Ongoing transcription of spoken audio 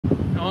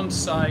on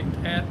site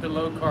at the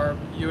Low Carb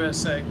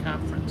USA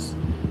conference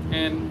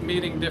and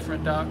meeting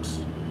different docs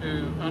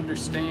who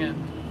understand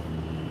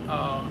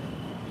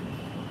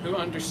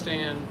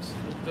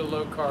the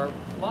low carb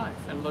life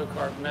and low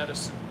carb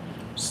medicine.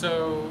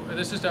 So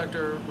this is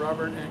Dr.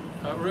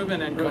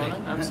 Rubén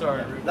Ancona. I'm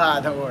sorry, Rubén. No,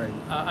 don't worry.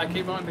 I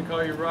keep wanting to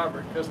call you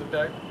Robert because of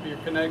your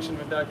connection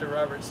with Dr.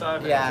 Robert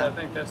Savage. Yeah. I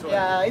think that's what.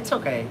 Yeah, it's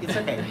okay. It's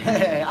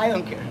okay. I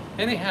don't care.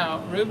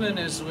 Anyhow, Rubén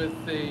is with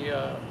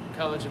the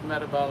College of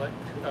Metabolic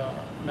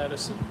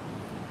Medicine,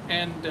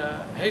 and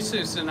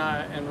Jesus and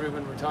I and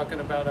Rubén were talking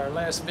about our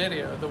last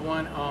video, the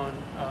one on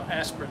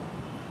aspirin,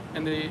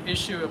 and the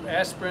issue of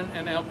aspirin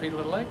and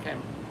Lp(a)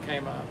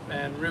 came up,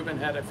 and Rubén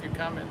had a few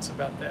comments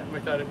about that, and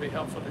we thought it'd be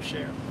helpful to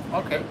share.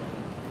 Okay.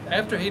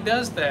 After he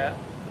does that,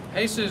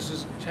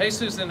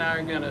 Jesus and I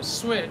are going to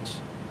switch,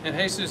 and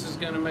Jesus is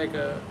going to make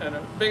a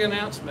big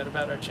announcement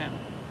about our channel.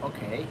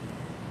 Okay.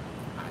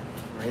 I'm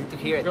ready to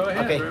hear it. Go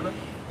ahead, okay. Rubén.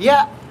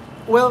 Yeah,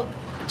 well,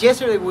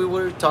 yesterday we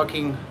were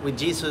talking with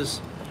Jesus,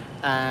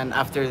 and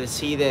after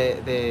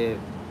the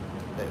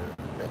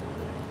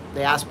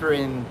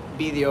aspirin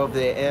video of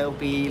the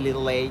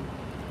Lp(a),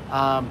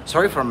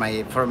 sorry for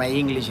my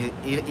English,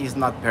 it is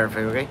not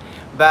perfect, okay?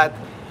 But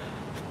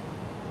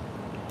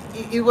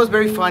it was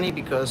very funny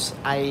because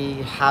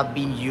I have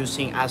been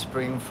using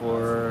aspirin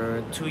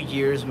for 2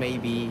 years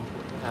maybe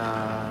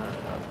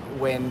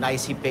when I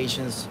see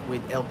patients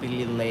with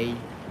Lp(a),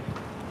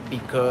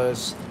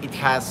 because it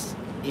has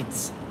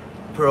its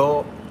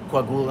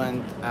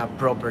pro-coagulant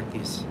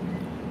properties.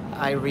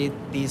 I read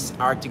this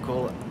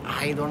article,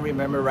 I don't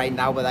remember right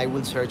now, but I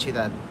will search it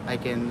and I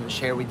can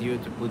share with you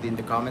to put in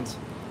the comments.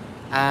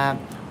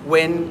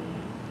 When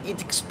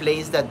it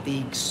explains that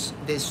the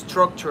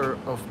structure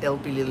of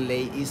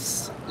Lp(a)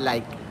 is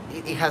like,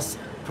 it has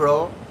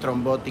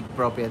pro-thrombotic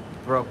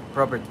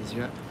properties,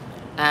 you know?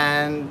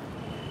 And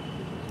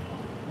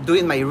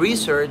doing my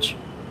research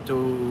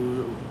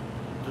to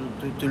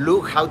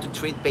look how to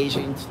treat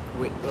patients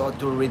or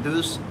to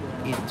reduce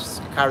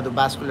its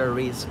cardiovascular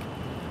risk,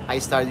 I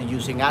started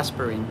using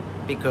aspirin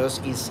because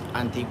it's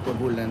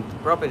anticoagulant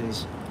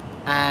properties.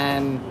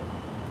 And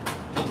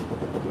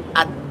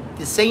at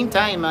the same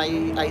time,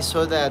 I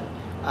saw that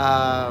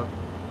the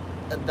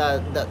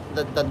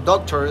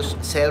doctors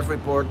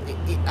self-report.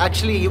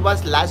 Actually, it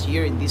was last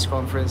year in this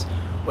conference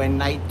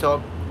when I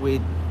talked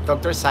with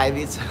Dr.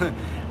 Savitz,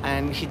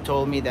 and he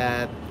told me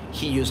that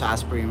he used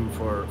aspirin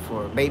for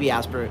baby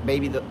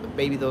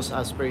dose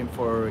aspirin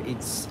for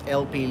its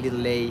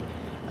Lp(a)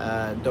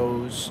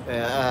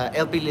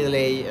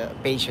 Lp(a)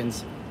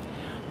 patients.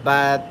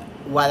 But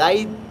what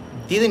I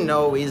didn't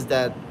know is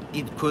that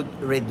it could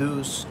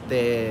reduce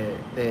the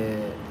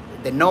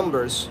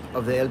numbers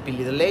of the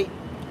Lp(a).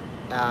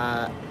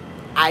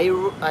 I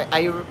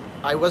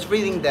was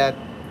reading that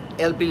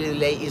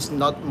Lp(a) is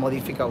not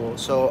modifiable,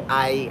 so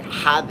I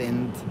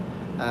hadn't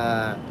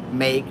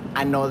make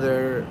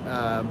another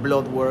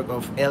blood work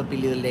of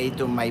Lp(a)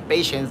 to my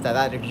patients that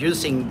are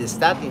using the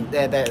statin,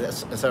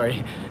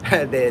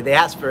 the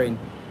aspirin.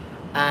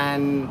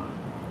 And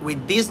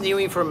with this new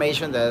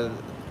information that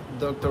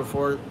Dr.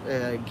 Ford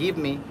gave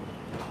me,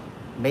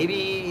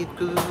 maybe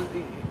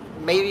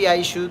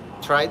I should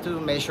try to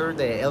measure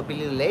the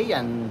Lp(a),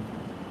 and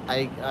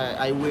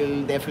I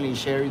will definitely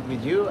share it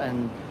with you.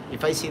 And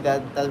if I see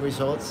that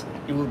results,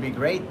 it will be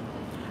great.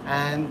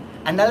 And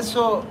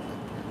also,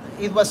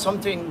 it was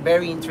something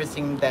very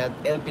interesting that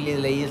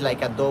Lp(a) is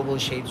like a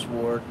double-shaped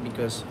sword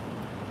because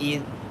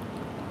it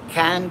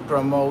can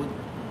promote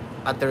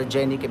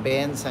atherogenic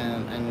events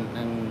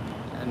and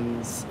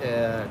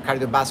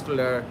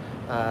cardiovascular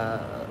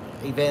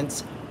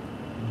events,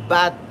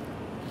 but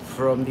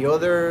from the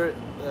other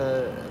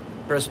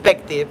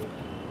perspective,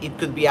 it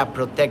could be a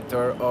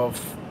protector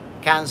of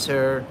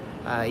cancer,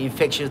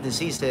 infectious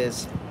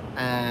diseases,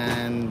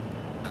 and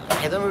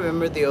I don't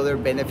remember the other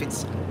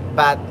benefits,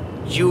 but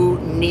you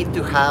need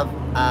to have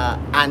an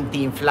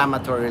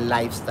anti-inflammatory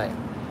lifestyle,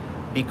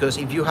 because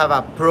if you have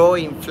a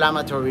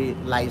pro-inflammatory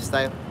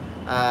lifestyle,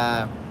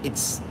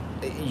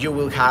 you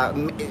will have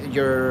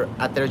your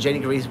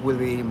atherogenic risk will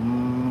be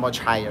much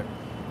higher,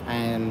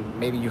 and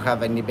maybe you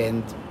have an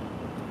event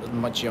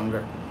much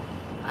younger.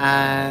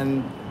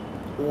 And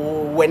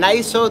when I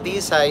saw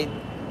this,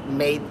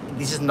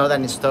 this is not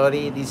a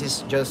study, this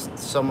is just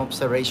some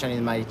observation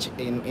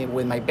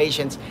with my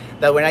patients,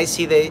 that when I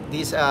see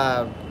these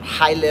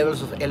high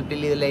levels of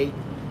Lp(a),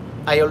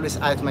 I always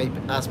ask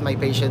my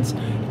patients,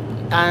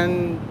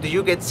 and do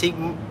you get sick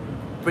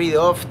pretty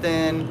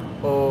often?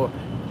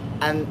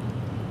 And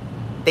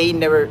they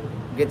never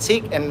get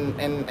sick,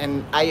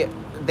 and I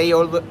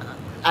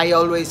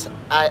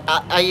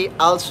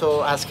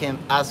also ask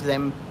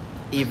them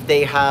if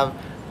they have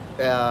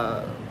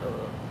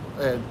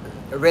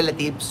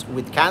relatives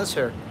with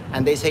cancer,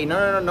 and they say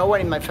no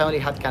one in my family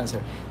had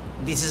cancer.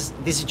 This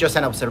is just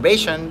an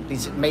observation.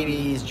 This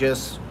maybe is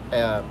just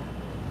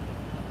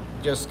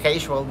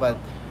casual, but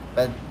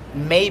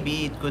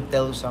maybe it could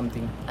tell you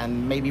something,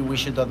 and maybe we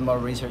should do more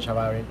research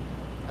about it.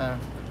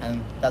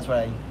 And that's what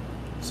I.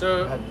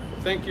 So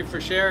thank you for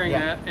sharing Yeah.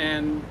 that.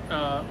 And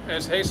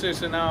as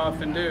Jesus and I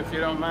often do, if you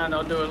don't mind,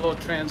 I'll do a little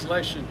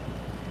translation.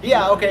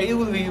 Yeah, okay, it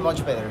will be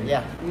much better.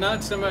 Yeah.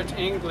 Not so much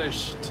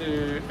English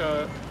to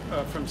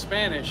from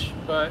Spanish,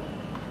 but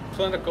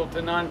clinical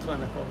to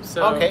non-clinical.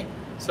 So, Okay.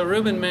 So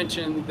Rubén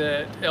mentioned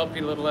that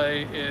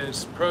Lp(a)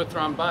 is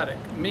prothrombotic,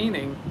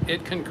 meaning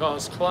it can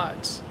cause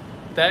clots.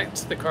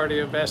 That's the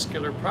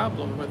cardiovascular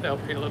problem with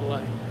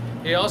Lp(a).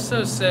 He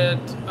also said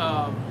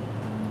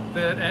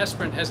that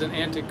aspirin has an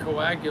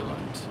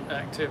anticoagulant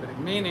activity,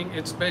 meaning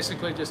it's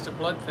basically just a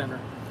blood thinner.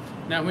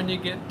 Now, when you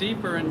get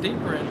deeper and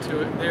deeper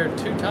into it, there are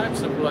two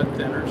types of blood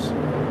thinners.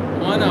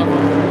 One of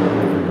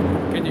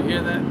them, can you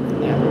hear that?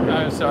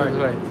 Yeah. Oh, sorry.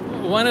 Right.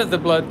 One of the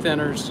blood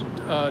thinners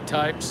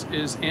types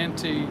is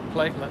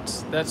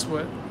antiplatelets. That's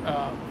what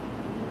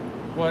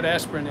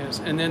aspirin is.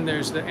 And then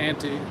there's the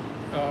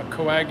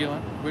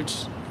anticoagulant,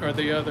 which are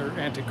the other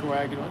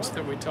anticoagulants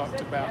that we talked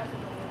about,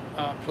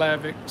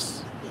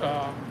 Plavix,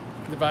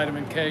 the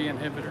vitamin K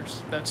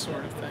inhibitors, that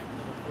sort of thing.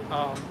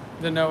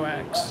 The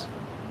NOACs,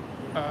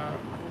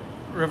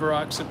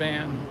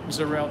 rivaroxaban,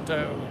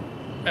 Xarelto,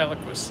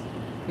 Eliquis.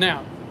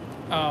 Now,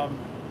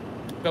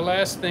 the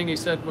last thing he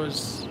said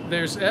was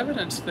there's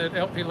evidence that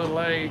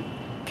Lp(a)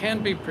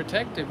 can be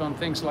protective on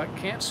things like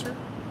cancer.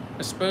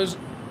 I suppose,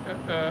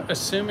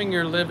 assuming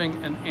you're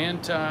living an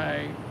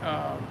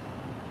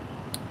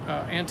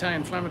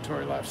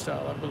anti-inflammatory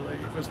lifestyle, I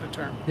believe was the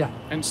term. Yeah.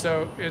 And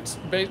so it's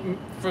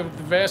for the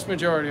vast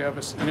majority of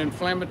us, an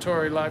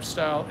inflammatory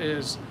lifestyle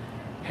is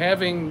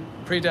having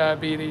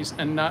prediabetes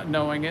and not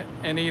knowing it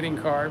and eating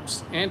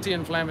carbs.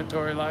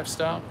 Anti-inflammatory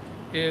lifestyle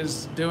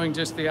is doing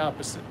just the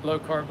opposite, low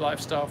carb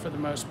lifestyle for the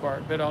most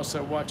part, but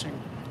also watching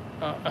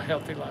a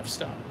healthy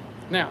lifestyle.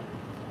 Now,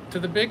 to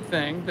the big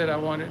thing that I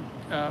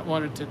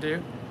wanted to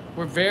do,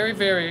 we're very,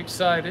 very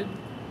excited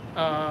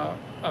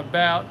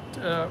about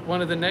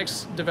one of the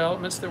next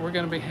developments that we're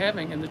going to be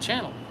having in the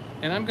channel.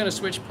 And I'm going to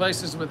switch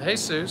places with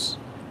Jesus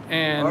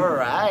and All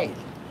right.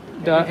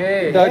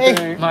 Hey,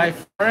 Dr. my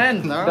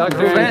friend, No. Dr.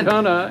 Rubén.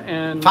 Ancona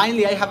and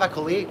Finally, I have a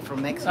colleague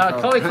from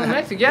Mexico. Colleague from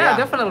Mexico, yeah, Yeah.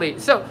 definitely.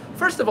 So,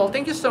 first of all,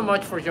 thank you so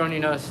much for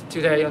joining us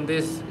today on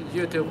this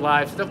YouTube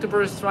Live. Dr.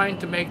 Brewer is trying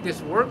to make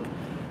this work,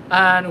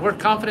 and we're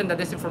confident that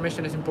this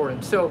information is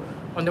important. So,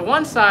 on the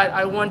one side,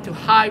 I want to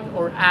hype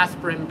our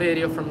aspirin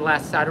video from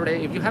last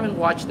Saturday. If you haven't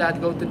watched that,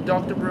 go to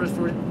Dr.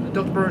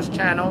 Brewer's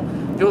channel.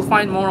 You'll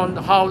find more on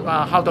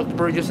how Dr.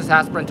 Brewer uses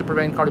aspirin to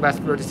prevent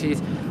cardiovascular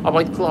disease,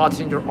 avoid clots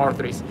in your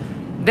arteries.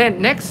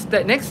 Then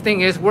the next thing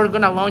is we're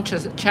gonna launch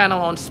a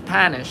channel on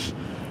Spanish.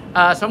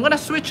 So I'm gonna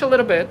switch a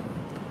little bit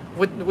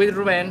with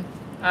Rubén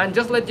and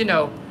just let you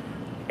know,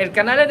 el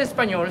canal en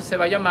español se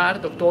va a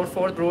llamar Dr.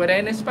 Ford Brewer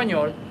en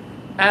español.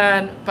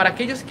 And para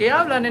aquellos que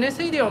hablan en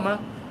ese idioma,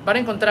 van a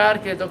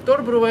encontrar que el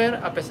Dr. Brewer,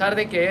 a pesar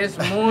de que es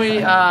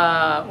muy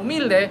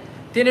humilde,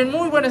 tiene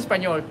muy buen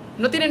español.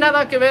 No tiene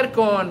nada que ver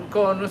con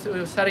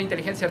usar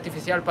inteligencia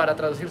artificial para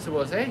traducir su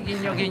voz,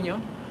 guiño,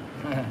 guiño.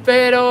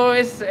 Pero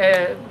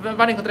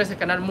van a encontrar ese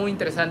canal muy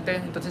interesante.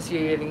 Entonces, si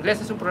el inglés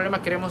es un problema,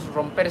 queremos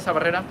romper esa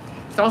barrera.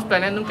 Estamos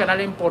planeando un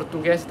canal en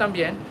portugués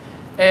también.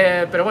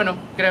 Pero bueno,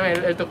 créeme,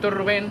 el doctor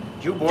Rubén.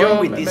 You're born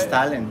with this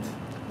talent.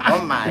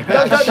 Oh my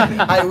gosh!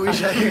 I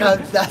wish I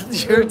had that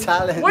your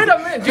talent. Wait a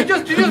minute, you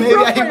just Maybe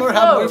broke I my more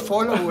flow. have more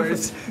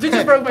followers. You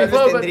just broke my Tal vez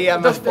flow. tendría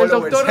más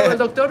followers. El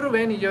doctor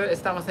Rubén y yo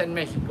estamos en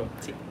México.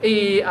 Sí.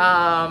 Y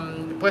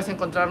puedes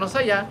encontrarnos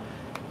allá.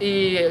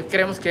 Y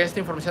creemos que esta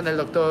información del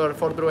Dr.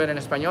 Ford Brewer en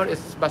español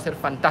va a ser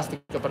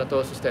fantástico para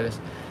todos ustedes.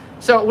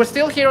 So we're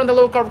still here on the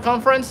Low Carb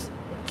Conference.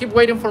 Keep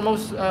waiting for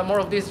more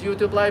of these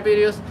YouTube live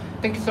videos.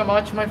 Thank you so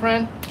much, my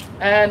friend.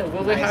 And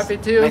we'll be happy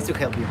to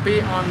help you.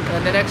 be on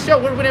the next show.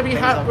 We're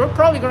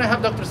probably going to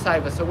have Dr.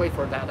 Saiba, so wait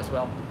for that as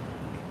well.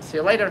 See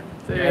you later.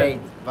 Great.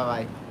 Bye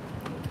bye.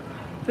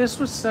 this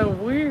was so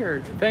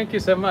weird. Thank you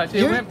so much.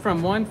 It went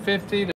from 150 to